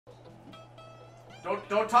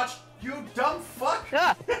Don't touch, you dumb fuck!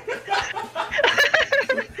 Ah.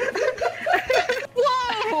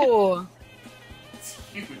 Whoa! It's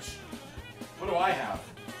huge. What do I have?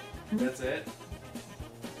 That's it?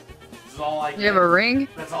 This is all I get. You have a ring?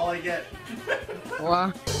 That's all I get.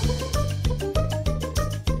 Wow.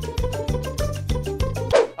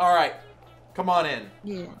 Alright. Come on in.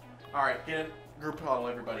 Yeah. Alright, get in. Group huddle,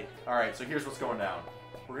 everybody. Alright, so here's what's going down.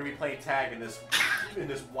 We're gonna be playing tag in this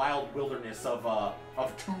wild wilderness of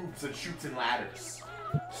tubes and chutes and ladders.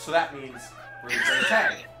 So that means we're gonna be playing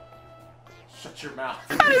tag. Shut your mouth.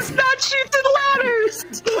 That is not chutes and ladders!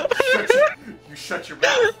 You shut your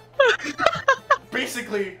mouth.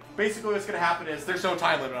 Basically what's gonna happen is there's no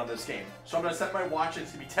time limit on this game. So I'm gonna set my watch and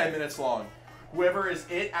it's gonna be 10 minutes long. Whoever is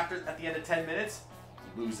at the end of 10 minutes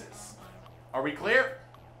loses. Are we clear?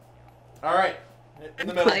 Alright. In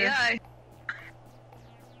the middle. Aye.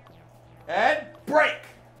 And break!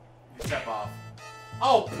 You step off.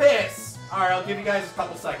 Oh, piss! Alright, I'll give you guys a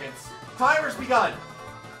couple seconds. Timer's begun!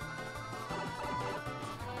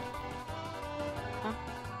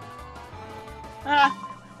 Ah.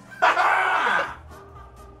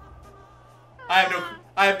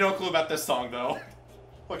 I have no clue about this song though.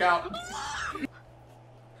 Look out.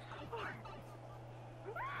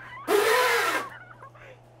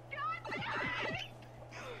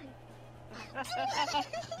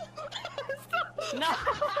 No!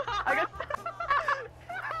 I got...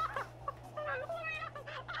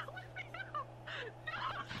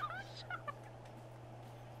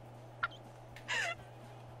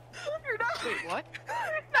 You're not... Wait, what?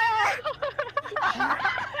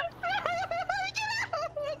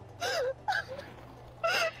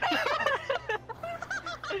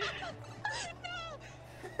 No!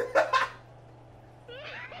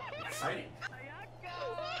 Exciting.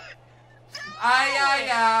 Ay, ay,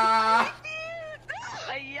 ay.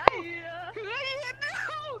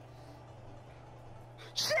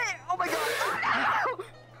 Shit! Oh my god!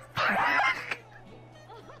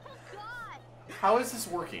 Oh, no! How is this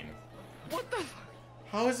working? What the?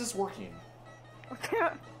 How is this working?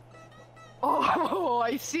 Oh,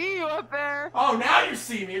 I see you up there. Oh, now you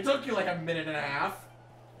see me. It took you like a minute and a half.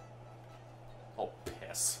 Oh,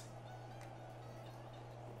 piss.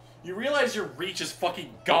 You realize your reach is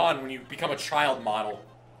fucking gone when you become a child model.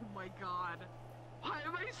 Oh my god. Why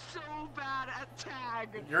am I so bad at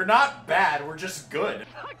tag? You're not bad, we're just good.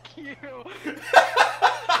 Fuck you.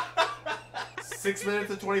 6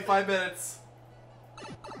 minutes and 25 minutes.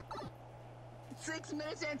 6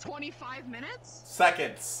 minutes and 25 minutes?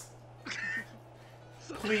 Seconds.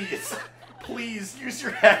 Please. Please, use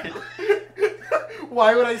your head.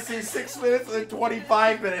 Why would I say 6 minutes and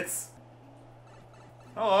 25 minutes?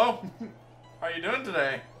 Hello. How are you doing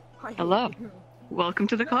today? Hello. Welcome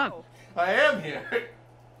to the club. I am here.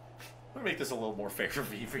 Let me make this a little more fair for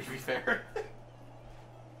V, to be fair.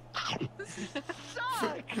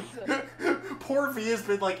 Sucks! Poor V has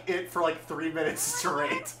been like it for like 3 minutes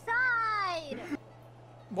straight.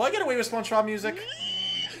 Will I get away with SpongeBob music?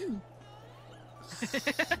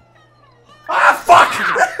 Ah, fuck!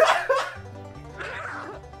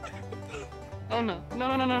 Oh no.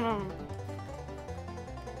 No, no, no, no, no.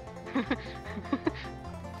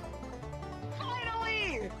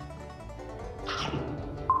 Finally!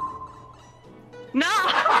 No!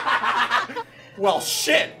 Well,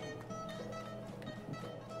 shit!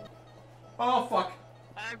 Oh, fuck.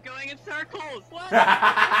 I'm going in circles. What?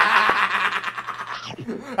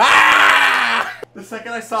 Ah! The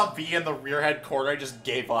second I saw V in the rear head corner, I just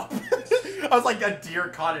gave up. I was like a deer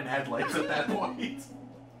caught in headlights at that point.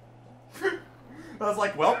 I was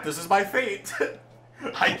like, well, this is my fate.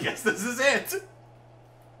 I guess this is it.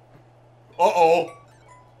 Uh-oh.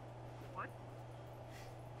 What?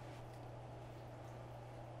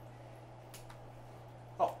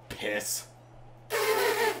 Oh, piss.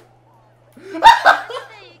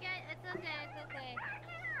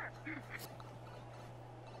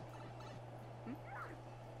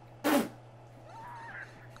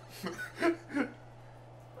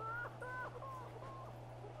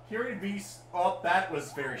 Hearing beast. Oh, that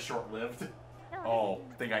was very short-lived. Oh,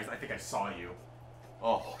 I think I saw you.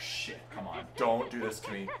 Oh shit! Come on! Don't do this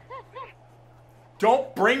to me.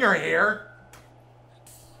 Don't bring her here.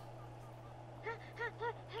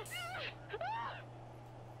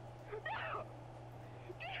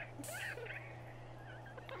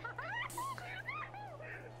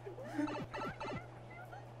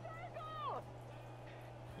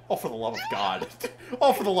 Oh, for the love of God.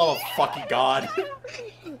 Oh, for the love of fucking God. Why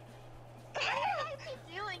are you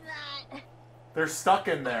doing that? They're stuck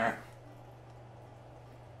in there.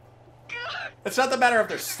 It's not the matter if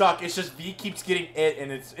they're stuck. It's just V keeps getting it,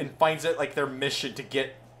 and finds it like their mission to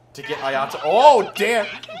get Ayato. Oh damn!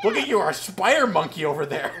 Look at you, our spider monkey over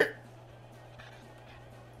there.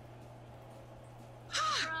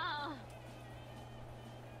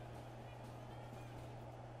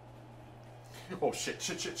 Oh shit!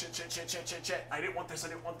 Shit! I didn't want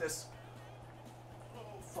this. Oh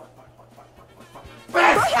fuck!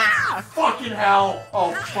 Fucking hell!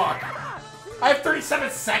 Oh fuck! I have 37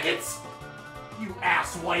 seconds. You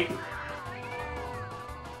ass wipe.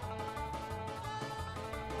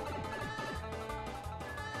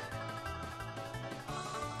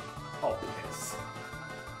 Oh, piss.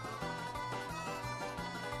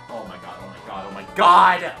 Oh my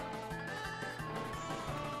god.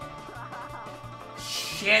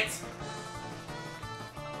 Shit.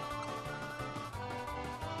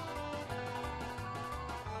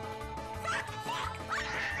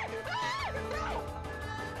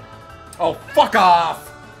 Oh, fuck off.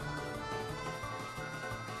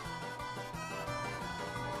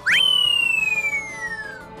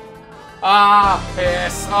 Ah,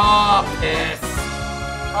 piss.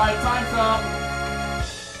 Alright, time's up.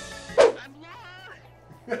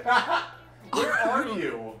 Where are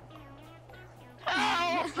you?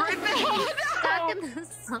 Right there! Stuck in the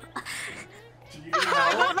sun. Do you need I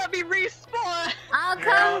help? won't let me respawn! I'll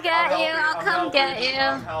come get you. I'll come get you.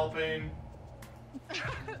 I'm helping.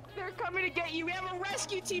 They're coming to get you. We have a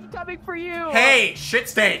rescue team coming for you. Hey, shit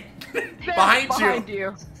stain. They're Behind you.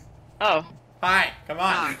 you. Oh. Hi, come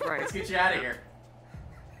on. Ah, right. Let's get you out of here.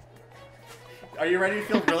 Are you ready to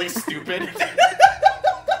feel really stupid?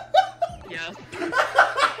 Yes.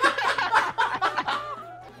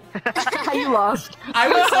 You lost.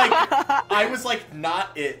 I was like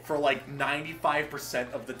not it for like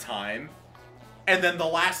 95% of the time. And then the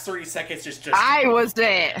last 30 seconds just I was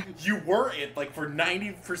it. you were it like for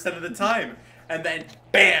 90% of the time. And then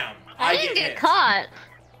bam, I didn't get hit. caught.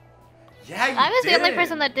 Yeah, you I was the only did.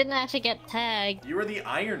 person that didn't actually get tagged. You were the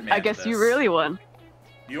Iron Man. I guess of you this. really won.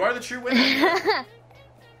 You are the true winner.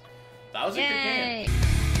 That was a good game. Yay.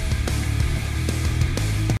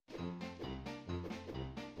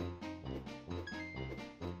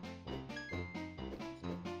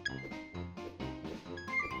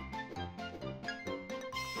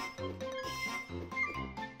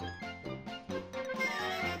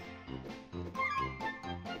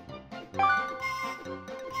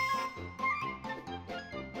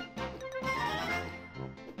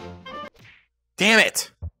 Damn it!